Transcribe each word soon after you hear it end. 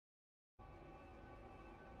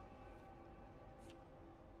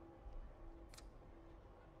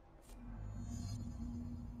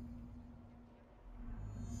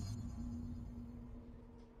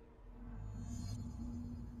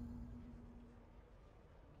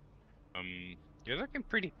You're looking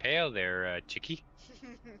pretty pale there, chickie.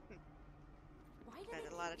 Why did Spent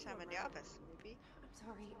it a lot of take time you in the around? office, maybe. I'm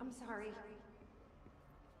sorry. I'm sorry.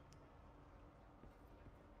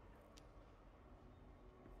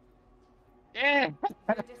 Yeah,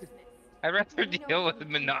 You're dismissed. I'd rather Let me know deal if with you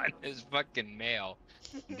need anything monotonous else. fucking male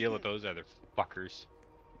than deal with those other fuckers.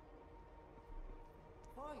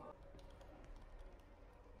 Fine.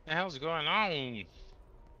 The hell's going on? Time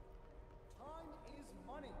is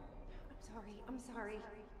money. I'm sorry. I'm sorry.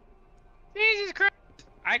 Jesus Christ!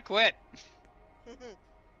 I quit. Don't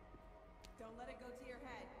let it go to your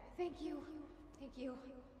head. Thank you. Thank you.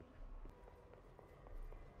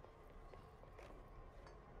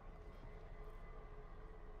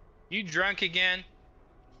 You drunk again?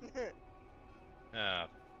 Oh,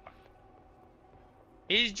 fuck.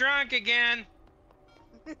 He's drunk again.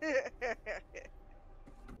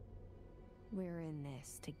 We're in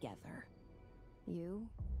this together. You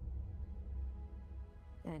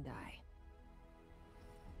and I.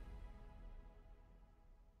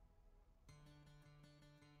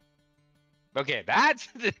 Okay, that's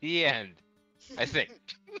the end, I think.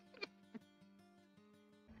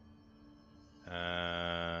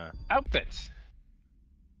 Outfits.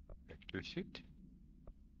 Vector suit.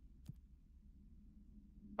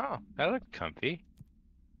 Oh, that looked comfy.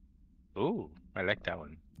 Ooh, I like that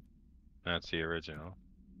one. That's the original.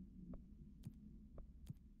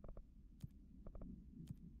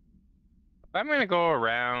 I'm gonna go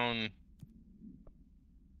around.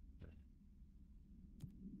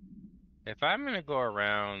 If I'm gonna go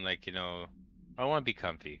around, like, I want to be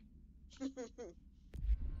comfy.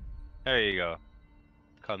 There you go.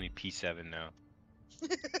 Call me P7 now.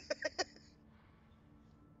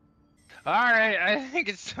 Alright, I think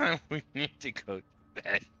it's time we need to go to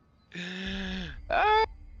bed.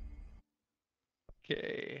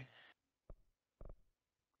 Okay.